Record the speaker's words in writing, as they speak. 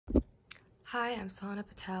Hi, I'm Salana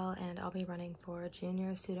Patel, and I'll be running for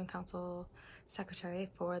Junior Student Council Secretary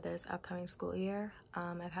for this upcoming school year.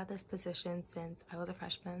 I've had this position since I was a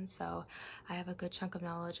freshman, so I have a good chunk of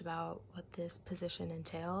knowledge about what this position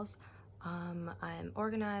entails. I'm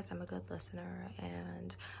organized, I'm a good listener,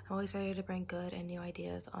 and I'm always ready to bring good and new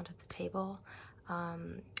ideas onto the table.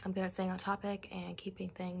 I'm good at staying on topic and keeping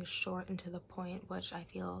things short and to the point, which I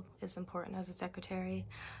feel is important as a secretary.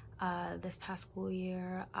 This past school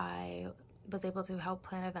year, I was able to help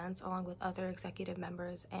plan events along with other executive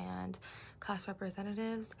members and class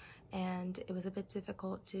representatives, and it was a bit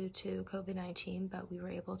difficult due to COVID-19, but we were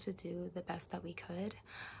able to do the best that we could.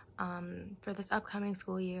 For this upcoming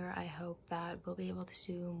school year, I hope that we'll be able to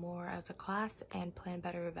do more as a class and plan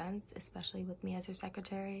better events, especially with me as your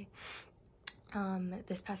secretary.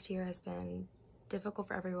 This past year has been difficult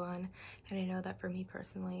for everyone, and I know that for me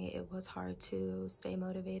personally, it was hard to stay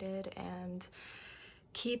motivated and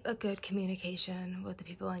keep a good communication with the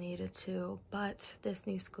people I needed to, but this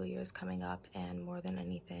new school year is coming up, and more than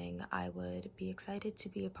anything, I would be excited to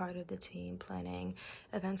be a part of the team planning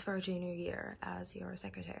events for our junior year as your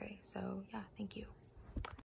secretary. So yeah, thank you.